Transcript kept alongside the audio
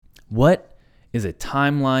What is a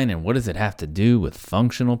timeline and what does it have to do with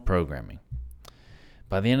functional programming?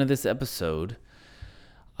 By the end of this episode,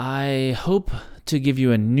 I hope to give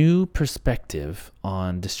you a new perspective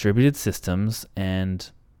on distributed systems and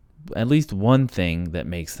at least one thing that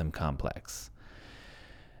makes them complex.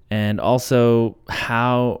 And also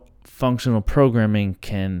how functional programming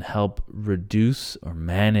can help reduce or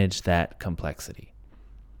manage that complexity.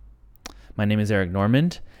 My name is Eric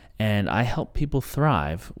Normand, and I help people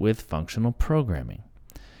thrive with functional programming.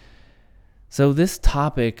 So this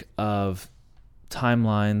topic of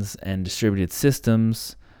timelines and distributed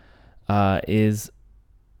systems is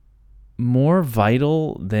more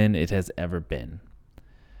vital than it has ever been.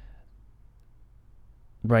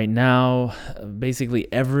 Right now,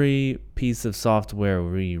 basically every piece of software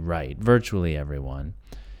we write, virtually everyone,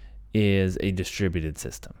 is a distributed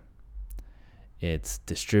system. It's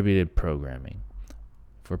distributed programming.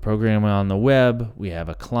 For programming on the web, we have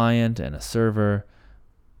a client and a server.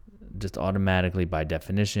 Just automatically, by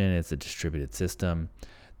definition, it's a distributed system.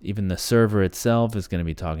 Even the server itself is going to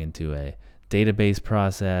be talking to a database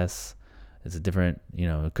process. It's a different,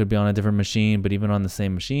 it could be on a different machine, but even on the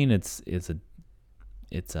same machine, it's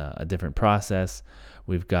a different process.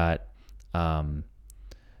 We've got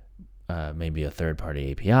maybe a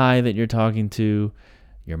third-party API that you're talking to.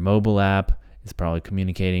 Your mobile app is probably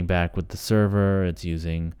communicating back with the server. It's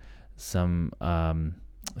using some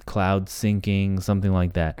cloud syncing, something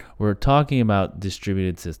like that. We're talking about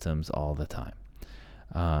distributed systems all the time.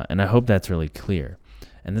 And I hope that's really clear.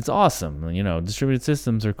 And it's awesome. Distributed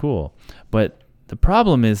systems are cool. But the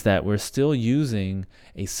problem is that we're still using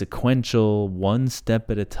a sequential, one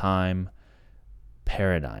step at a time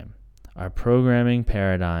paradigm. Our programming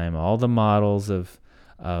paradigm, all the models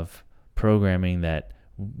of programming that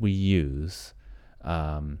we use,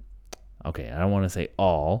 I don't want to say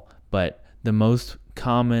all, but the most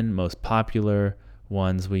common, most popular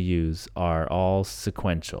ones we use are all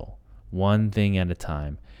sequential, one thing at a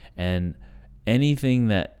time. And anything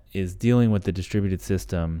that is dealing with the distributed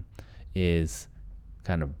system is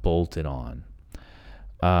kind of bolted on.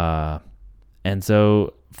 And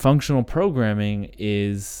so functional programming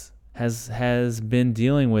has been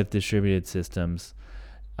dealing with distributed systems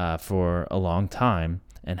for a long time,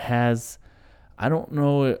 and I don't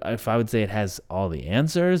know if I would say it has all the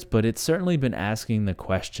answers, but it's certainly been asking the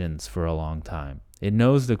questions for a long time. It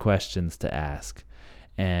knows the questions to ask.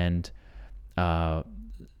 And so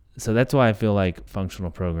that's why I feel like functional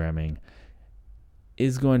programming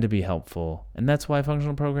is going to be helpful. And that's why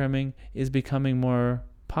functional programming is becoming more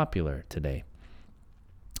popular today.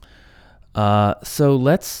 So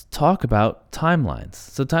let's talk about timelines.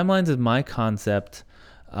 So timelines is my concept.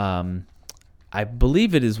 I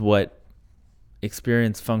believe it is what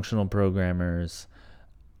experienced functional programmers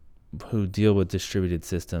who deal with distributed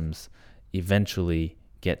systems eventually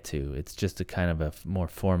get to. It's just a kind of a more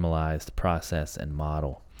formalized process and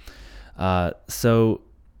model. So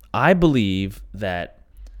I believe that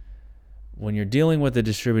when you're dealing with a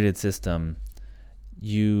distributed system,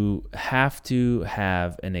 you have to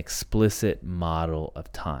have an explicit model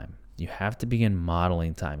of time. You have to begin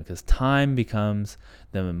modeling time, because time becomes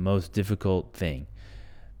the most difficult thing.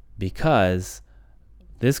 Because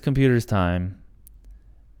this computer's time,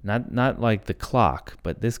 not like the clock,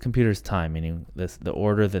 but this computer's time, meaning the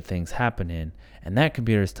order that things happen in, and that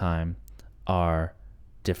computer's time are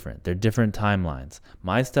different. They're different timelines.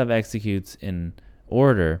 My stuff executes in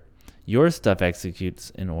order, your stuff executes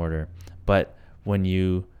in order, but when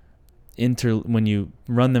you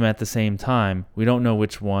run them at the same time, we don't know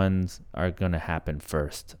which ones are going to happen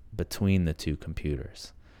first between the two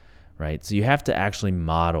computers, right? So you have to actually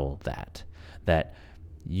model that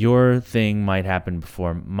your thing might happen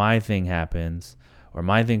before my thing happens, or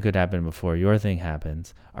my thing could happen before your thing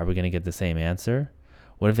happens. Are we going to get the same answer?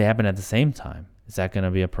 What if they happen at the same time? Is that going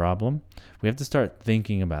to be a problem? We have to start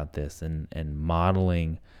thinking about this and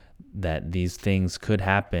modeling that these things could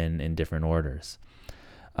happen in different orders.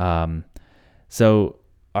 So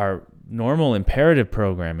our normal imperative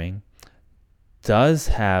programming does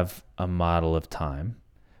have a model of time,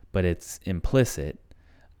 but it's implicit.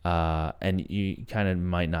 And you kind of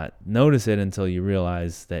might not notice it until you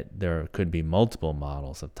realize that there could be multiple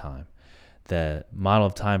models of time. The model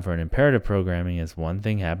of time for an imperative programming is one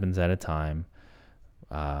thing happens at a time.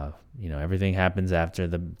 Everything happens after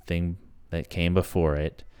the thing that came before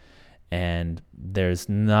it. And there's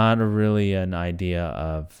not really an idea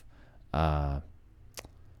of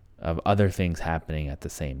other things happening at the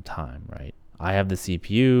same time, right? I have the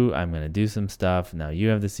CPU, I'm going to do some stuff. Now you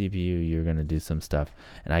have the CPU, you're going to do some stuff.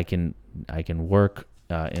 And I can work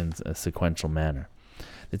in a sequential manner.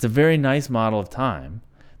 It's a very nice model of time.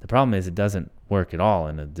 The problem is it doesn't work at all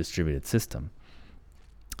in a distributed system.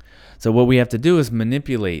 So what we have to do is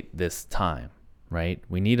manipulate this time, right?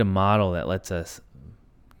 We need a model that lets us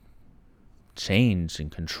change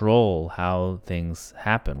and control how things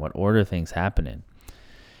happen, what order things happen in.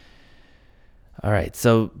 All right,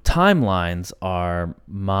 so timelines are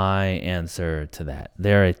my answer to that.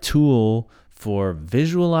 They're a tool for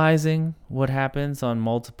visualizing what happens on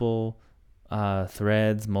multiple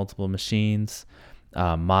threads, multiple machines,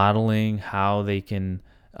 modeling how they can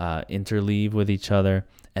interleave with each other,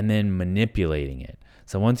 and then manipulating it.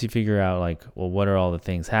 So once you figure out, like, well, what are all the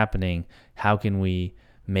things happening? How can we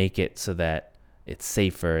make it so that it's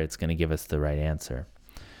safer? It's going to give us the right answer.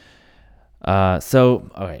 So,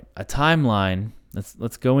 all right, a timeline.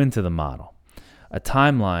 Let's go into the model. A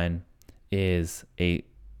timeline is a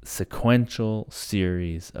sequential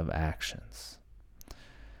series of actions.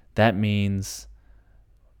 That means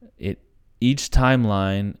each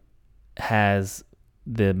timeline has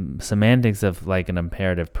the semantics of like an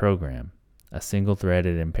imperative program, a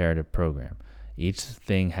single-threaded imperative program. Each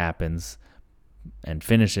thing happens and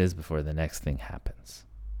finishes before the next thing happens.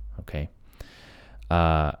 Okay?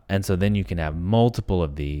 And so then you can have multiple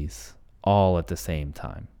of these all at the same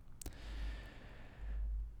time.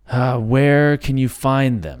 Where can you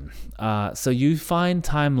find them? So you find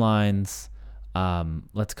timelines,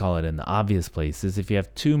 let's call it in the obvious places. If you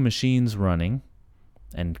have two machines running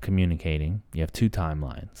and communicating, you have two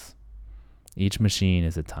timelines. Each machine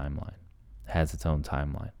is a timeline, has its own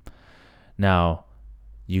timeline. Now,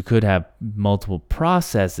 you could have multiple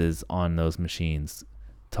processes on those machines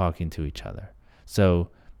talking to each other. So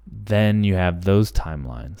then you have those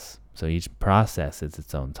timelines. So each process is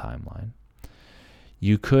its own timeline.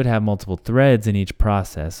 You could have multiple threads in each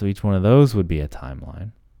process. So each one of those would be a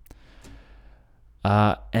timeline.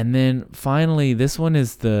 And then finally, this one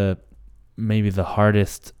is maybe the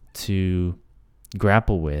hardest to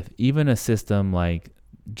grapple with. Even a system like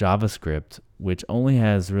JavaScript, which only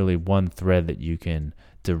has really one thread that you can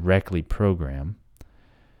directly program.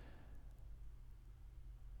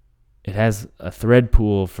 It has a thread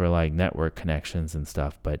pool for like network connections and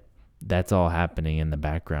stuff, but that's all happening in the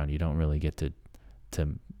background. You don't really get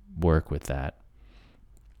to work with that.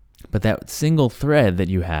 But that single thread that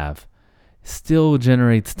you have still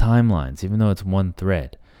generates timelines, even though it's one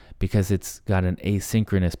thread, because it's got an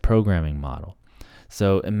asynchronous programming model.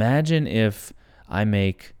 So imagine if I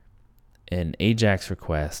make an AJAX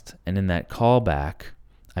request, and in that callback,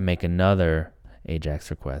 I make another AJAX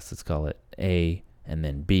request. Let's call it A and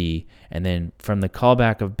then B. And then from the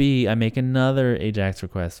callback of B, I make another AJAX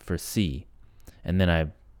request for C. And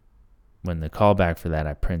then when the callback for that,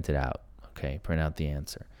 I print it out. Okay, print out the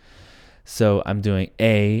answer. So I'm doing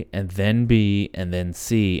A and then B and then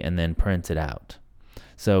C and then print it out.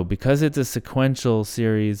 So because it's a sequential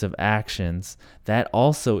series of actions, that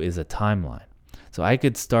also is a timeline. So I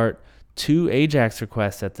could start two AJAX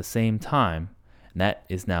requests at the same time, and that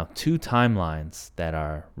is now two timelines that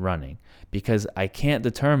are running, because I can't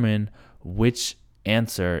determine which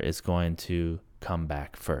answer is going to come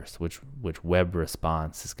back first, which web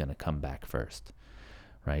response is going to come back first,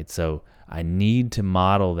 right? So I need to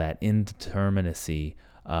model that indeterminacy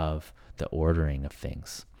of the ordering of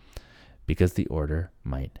things, because the order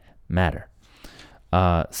might matter.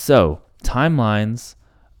 So timelines,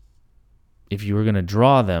 if you were going to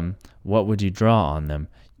draw them, what would you draw on them?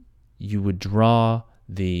 You would draw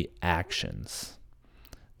the actions.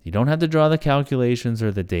 You don't have to draw the calculations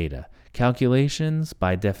or the data. Calculations,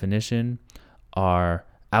 by definition, are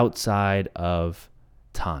outside of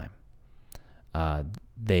time.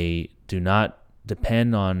 They do not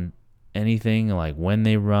depend on anything like when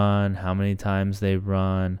they run, how many times they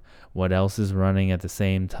run, what else is running at the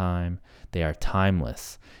same time. They are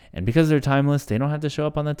timeless. And because they're timeless, they don't have to show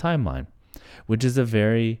up on the timeline, which is a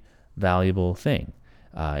very valuable thing.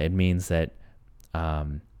 It means that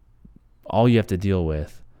all you have to deal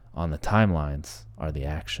with on the timelines are the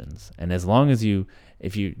actions. And as long as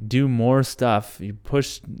if you do more stuff, you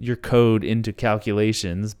push your code into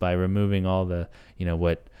calculations by removing all the,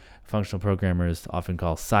 what functional programmers often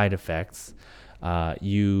call side effects,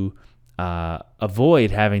 you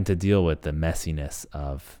avoid having to deal with the messiness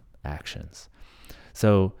of actions.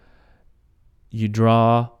 So you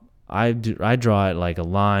I draw it like a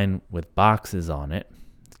line with boxes on it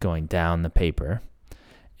going down the paper,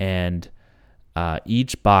 and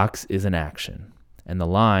each box is an action, and the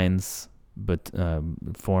lines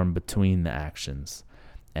form between the actions,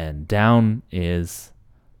 and down is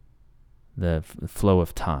the flow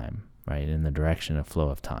of time, right, in the direction of flow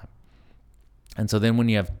of time. And so then when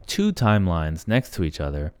you have two timelines next to each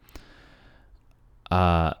other,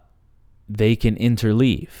 they can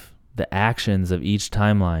interleave. The actions of each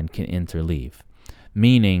timeline can interleave,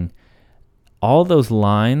 meaning all those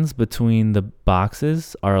lines between the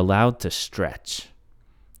boxes are allowed to stretch,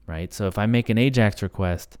 right? So if I make an AJAX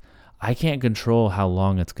request, I can't control how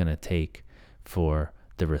long it's going to take for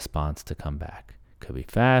the response to come back. Could be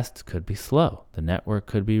fast, could be slow. The network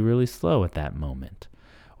could be really slow at that moment,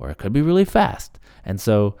 or it could be really fast. And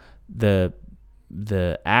so the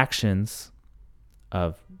actions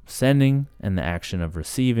of sending and the action of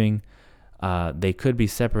receiving, they could be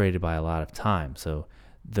separated by a lot of time. So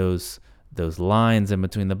those lines in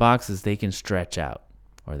between the boxes, they can stretch out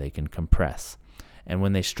or they can compress. And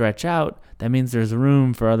when they stretch out, that means there's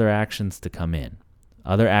room for other actions to come in.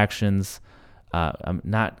 Other actions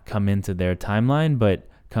not come into their timeline, but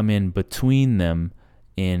come in between them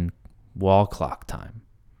in wall clock time,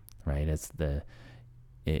 right?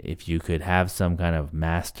 If you could have some kind of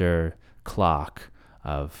master clock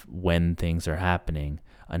of when things are happening,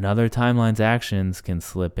 another timeline's actions can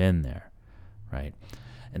slip in there, right?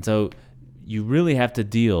 And so you really have to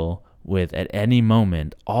deal with, at any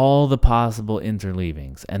moment, all the possible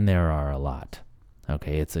interleavings, and there are a lot.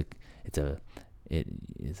 Okay, it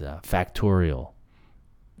is a factorial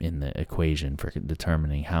in the equation for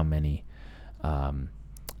determining how many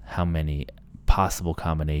possible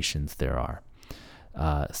combinations there are.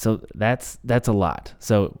 So that's a lot.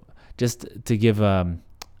 So just to give a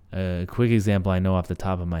quick example I know off the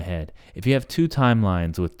top of my head, if you have two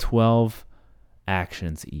timelines with 12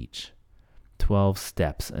 actions each, 12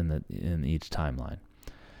 steps in each timeline,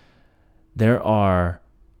 there are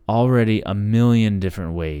already a million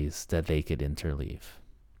different ways that they could interleave.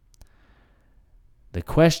 The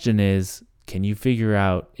question is, can you figure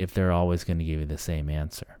out if they're always going to give you the same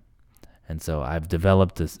answer? And so I've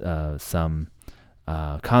developed some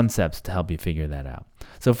concepts to help you figure that out.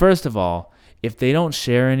 So first of all, if they don't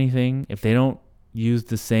share anything, if they don't use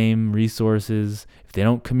the same resources, if they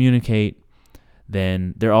don't communicate,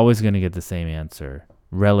 then they're always going to get the same answer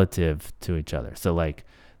relative to each other. So like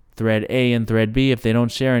thread A and thread B, if they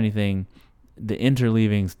don't share anything, the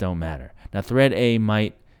interleavings don't matter. Now thread A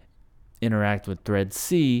might interact with thread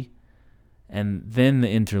C, and then the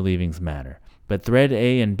interleavings matter. But thread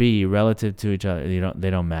A and B relative to each other, they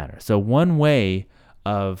don't matter. So one way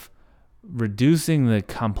of reducing the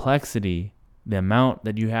complexity, the amount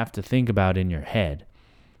that you have to think about in your head,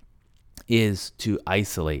 is to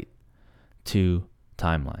isolate two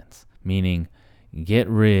timelines, meaning get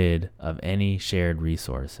rid of any shared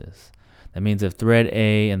resources. That means if thread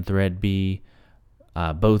A and thread B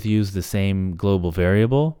both use the same global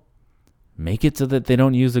variable, make it so that they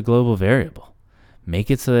don't use a global variable. Make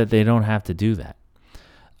it so that they don't have to do that.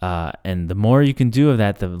 And the more you can do of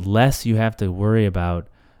that, the less you have to worry about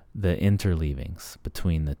the interleavings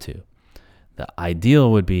between the two. The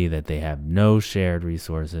ideal would be that they have no shared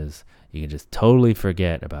resources. You can just totally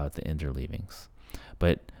forget about the interleavings.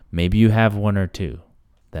 But maybe you have one or two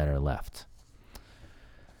that are left.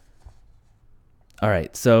 All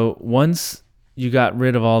right, so once you got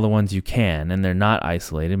rid of all the ones you can, and they're not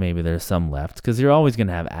isolated, maybe there's some left, because you're always going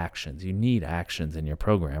to have actions. You need actions in your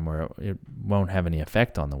program or it won't have any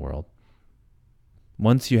effect on the world.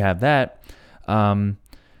 Once you have that,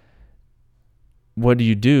 what do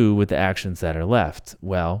you do with the actions that are left?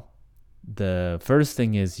 Well, the first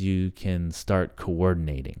thing is you can start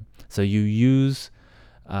coordinating. So you use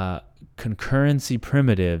concurrency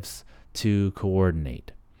primitives to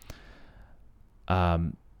coordinate.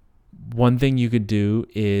 One thing you could do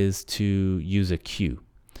is to use a queue.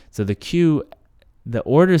 So the queue, the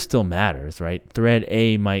order still matters, right? Thread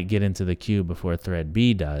A might get into the queue before thread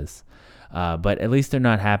B does, but at least they're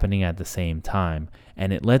not happening at the same time.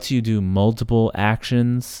 And it lets you do multiple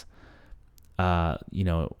actions. It's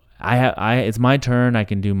my turn. I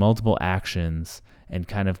can do multiple actions and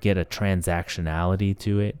kind of get a transactionality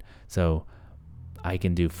to it. So I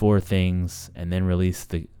can do 4 things and then release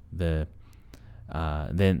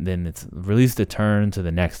then it's release the turn to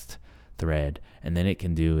the next thread, and then it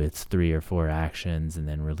can do its 3 or 4 actions and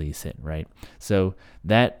then release it, right? So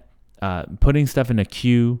that putting stuff in a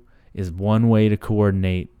queue is one way to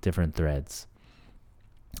coordinate different threads.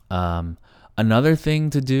 Another thing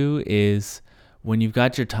to do is when you've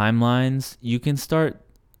got your timelines, you can start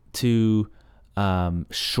to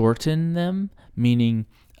shorten them, meaning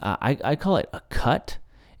I call it a cut.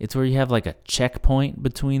 It's where you have like a checkpoint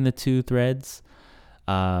between the two threads.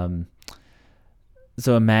 So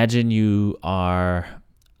imagine you are,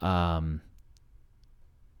 I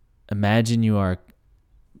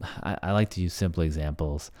like to use simple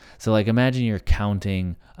examples. So like imagine you're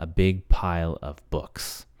counting a big pile of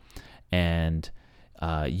books, and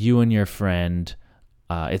you and your friend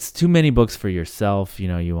it's too many books for yourself.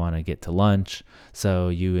 You want to get to lunch, so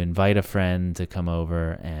you invite a friend to come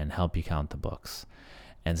over and help you count the books.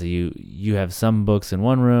 And so you have some books in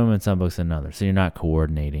one room and some books in another, so you're not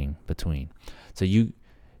coordinating between. So you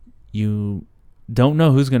don't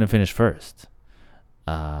know who's going to finish first.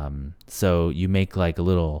 So you make like a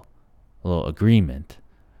little agreement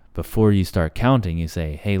before you start counting. You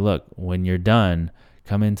say, hey, look, when you're done,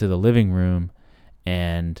 come into the living room,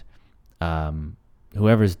 and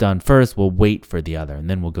whoever's done first will wait for the other, and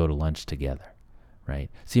then we'll go to lunch together,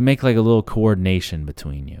 right? So you make like a little coordination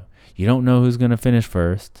between you. You don't know who's going to finish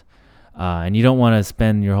first, and you don't want to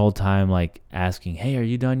spend your whole time like asking, hey, are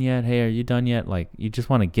you done yet? Hey, are you done yet? Like, you just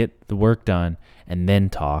want to get the work done and then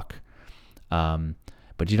talk,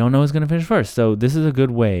 but you don't know who's going to finish first. So this is a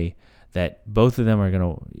good way that both of them are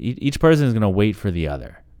going to, each person is going to wait for the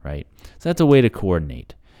other, right? So that's a way to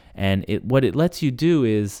coordinate. And what it lets you do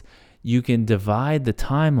is you can divide the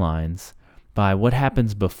timelines by what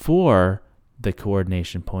happens before the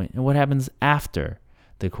coordination point and what happens after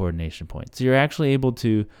the coordination point. So you're actually able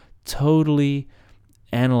to totally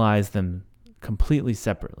analyze them completely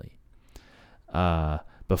separately.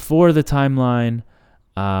 Before the timeline,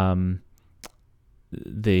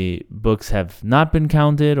 the books have not been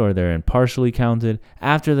counted, or they're partially counted.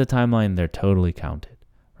 After the timeline, they're totally counted,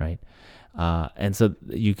 right? And so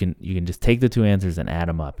you can just take the two answers and add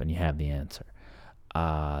them up, and you have the answer.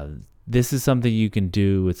 This is something you can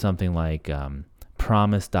do with something like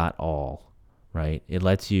promise.all, right? It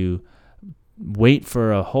lets you wait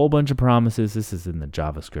for a whole bunch of promises. This is in the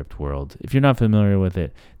JavaScript world. If you're not familiar with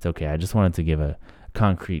it, it's okay. I just wanted to give a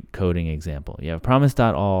concrete coding example. You have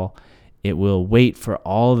promise.all. It will wait for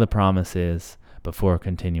all of the promises before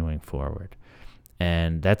continuing forward.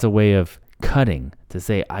 And that's a way of cutting, to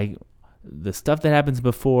say, the stuff that happens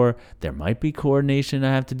before, there might be coordination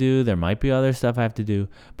I have to do, there might be other stuff I have to do,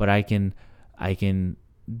 but I can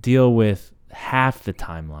deal with half the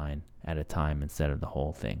timeline at a time instead of the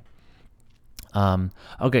whole thing.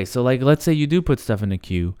 Okay, so like, let's say you do put stuff in a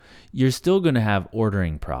queue, you're still going to have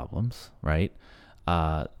ordering problems, right?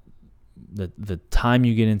 The time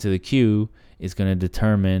you get into the queue is going to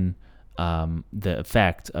determine the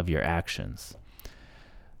effect of your actions.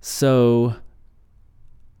 So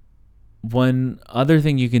one other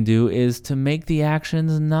thing you can do is to make the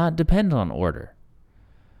actions not depend on order.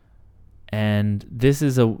 And this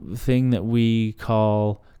is a thing that we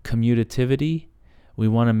call commutativity. We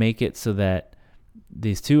want to make it so that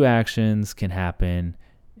these two actions can happen,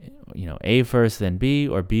 A first then B,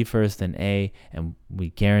 or B first then A, and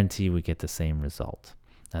we guarantee we get the same result.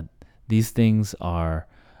 Now, these things are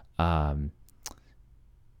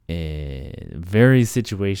very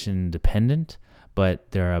situation dependent,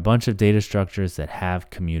 but there are a bunch of data structures that have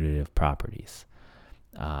commutative properties.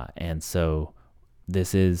 And so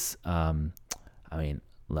this is,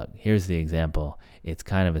 look, here's the example. It's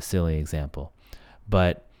kind of a silly example,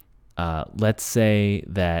 but let's say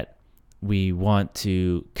that we want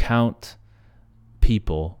to count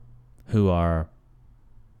people who are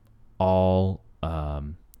all,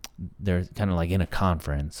 they're kind of like in a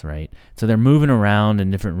conference, right? So they're moving around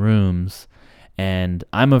in different rooms, and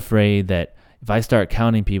I'm afraid that if I start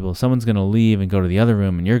counting people, someone's going to leave and go to the other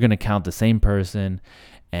room, and you're going to count the same person,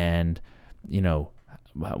 and,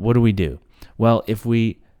 what do we do? Well, if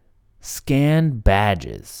we scan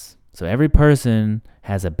badges, so every person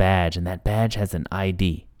has a badge, and that badge has an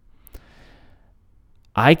ID.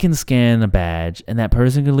 I can scan a badge, and that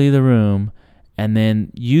person can leave the room, and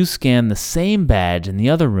then you scan the same badge in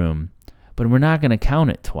the other room, but we're not going to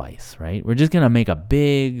count it twice, right? We're just going to make a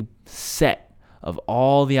big set of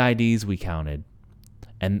all the IDs we counted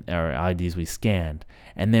or IDs we scanned.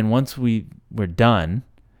 And then once we're done,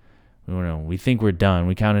 we think we're done,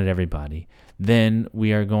 we counted everybody, then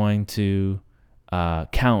we are going to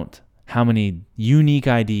count how many unique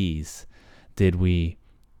IDs did we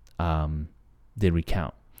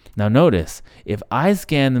count. Now notice, if I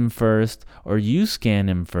scan them first or you scan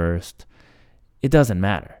them first, it doesn't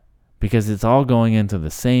matter because it's all going into the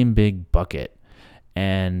same big bucket.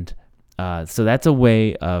 And so that's a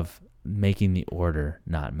way of making the order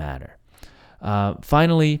not matter.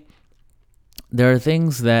 Finally, there are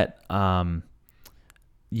things that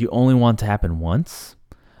you only want to happen once.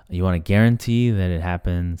 You want to guarantee that it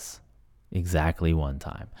happens exactly one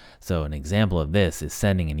time. So an example of this is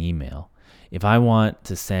sending an email. If I want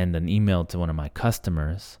to send an email to one of my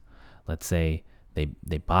customers, let's say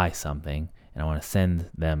they buy something, and I want to send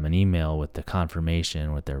them an email with the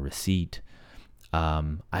confirmation, with their receipt,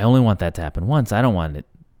 I only want that to happen once. I don't want it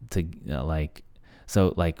to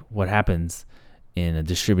what happens in a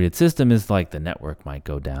distributed system is like the network might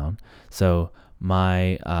go down. So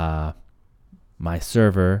my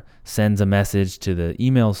server sends a message to the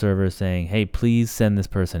email server saying, hey, please send this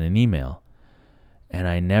person an email. And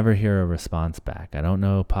I never hear a response back. I don't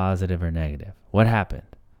know, positive or negative. What happened?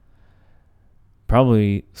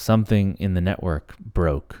 Probably something in the network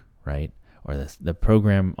broke, right? Or the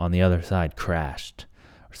program on the other side crashed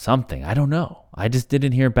or something. I don't know. I just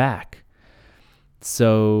didn't hear back.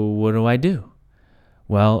 So what do?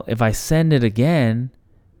 Well, if I send it again,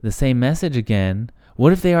 the same message again,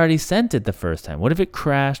 what if they already sent it the first time? What if it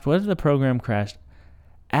crashed? What if the program crashed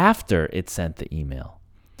after it sent the email?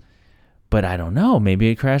 But I don't know. Maybe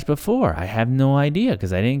it crashed before. I have no idea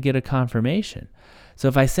because I didn't get a confirmation. So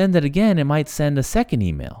if I send it again, it might send a second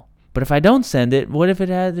email. But if I don't send it, what if it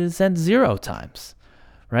had to send 0 times?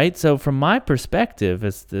 Right? So from my perspective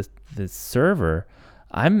as this server,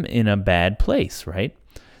 I'm in a bad place, right?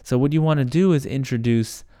 So what you want to do is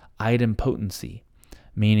introduce idempotency,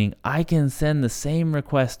 meaning I can send the same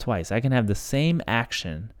request twice. I can have the same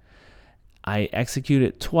action. I execute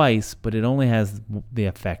it twice, but it only has the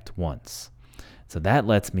effect once. So that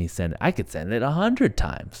lets me I could send it 100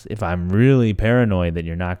 times if I'm really paranoid that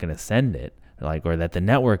you're not going to send it, or that the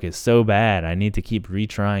network is so bad I need to keep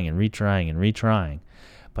retrying and retrying and retrying.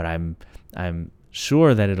 But I'm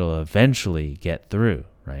sure that it'll eventually get through,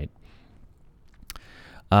 right?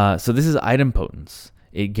 So this is idempotence.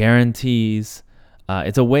 It guarantees,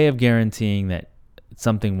 it's a way of guaranteeing that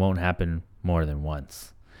something won't happen more than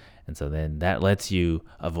once. And so then that lets you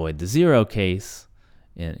avoid the 0 case.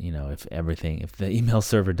 And, if the email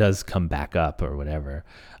server does come back up or whatever,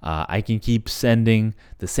 I can keep sending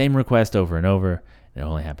the same request over and over. It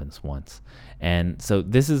only happens once. And so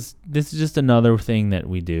this is just another thing that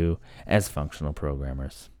we do as functional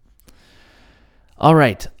programmers. All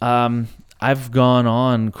right. I've gone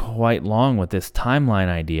on quite long with this timeline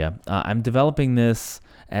idea. I'm developing this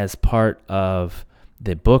as part of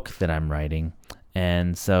the book that I'm writing.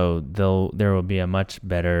 And so there will be a much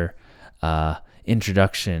better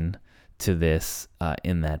introduction to this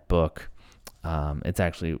in that book. It's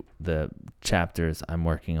actually the chapters I'm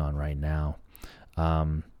working on right now.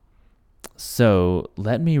 So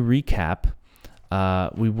let me recap.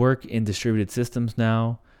 We work in distributed systems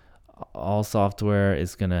now. All software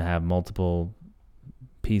is going to have multiple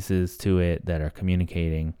pieces to it that are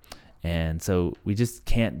communicating. And so we just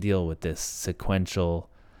can't deal with this sequential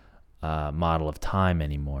model of time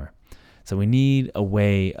anymore. So we need a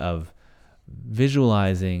way of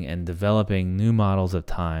visualizing and developing new models of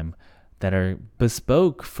time that are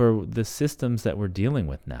bespoke for the systems that we're dealing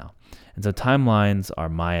with now. And so timelines are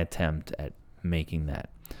my attempt at making that.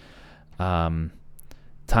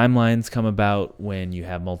 Timelines come about when you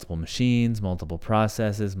have multiple machines, multiple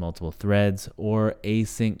processes, multiple threads, or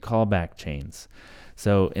async callback chains.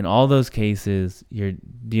 So in all those cases, you're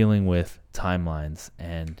dealing with timelines,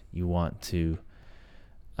 and you want to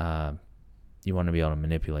be able to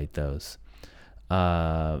manipulate those.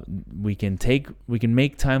 We can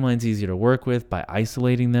make timelines easier to work with by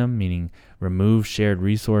isolating them, meaning remove shared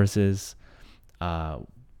resources.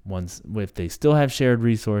 If they still have shared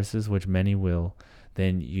resources, which many will,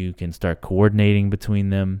 then you can start coordinating between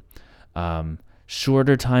them.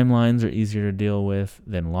 Shorter timelines are easier to deal with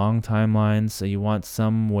than long timelines, so you want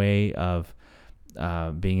some way of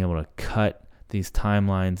being able to cut these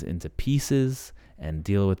timelines into pieces and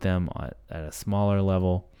deal with them at a smaller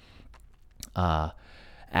level.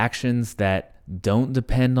 Actions that don't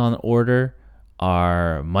depend on order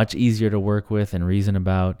are much easier to work with and reason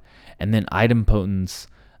about. And then idempotence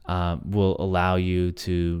will allow you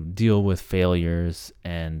to deal with failures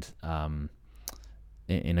and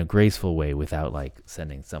in a graceful way without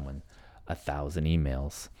sending someone 1,000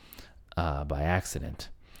 emails by accident.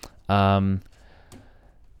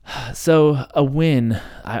 So a win,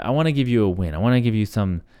 I want to give you a win. I want to give you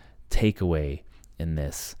some takeaway in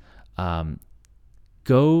this.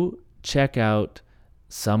 Go check out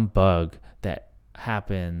some bug that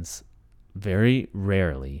happens very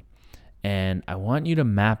rarely, and I want you to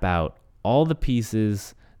map out all the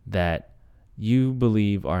pieces that you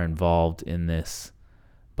believe are involved in this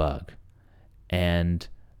bug and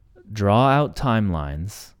draw out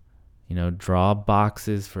timelines, draw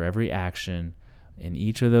boxes for every action in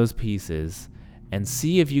each of those pieces, and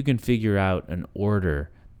see if you can figure out an order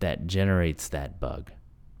that generates that bug.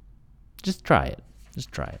 Just try it.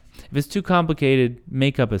 If it's too complicated,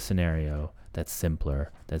 make up a scenario that's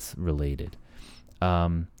simpler, that's related.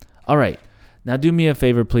 All right. Now do me a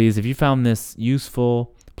favor, please. If you found this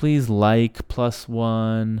useful, please like,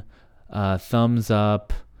 +1, thumbs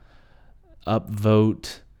up,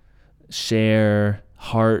 upvote, share,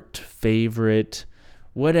 heart, favorite,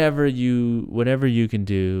 whatever you can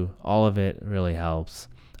do, all of it really helps.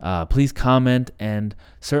 Please comment and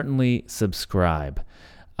certainly subscribe,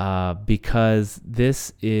 because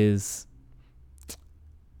this is,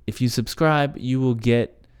 if you subscribe, you will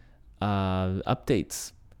get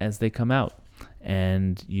updates as they come out.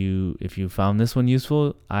 And if you found this one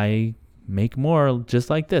useful, I make more just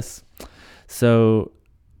like this. So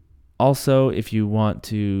also, if you want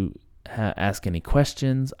to ask any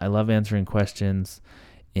questions, I love answering questions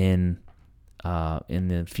in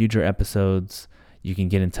the future episodes. You can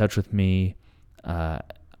get in touch with me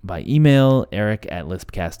by email,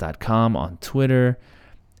 eric@lispcast.com, on Twitter,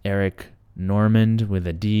 Eric Normand with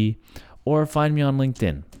a D, or find me on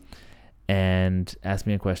LinkedIn and ask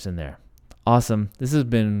me a question there. Awesome. This has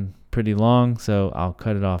been pretty long, so I'll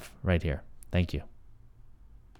cut it off right here. Thank you.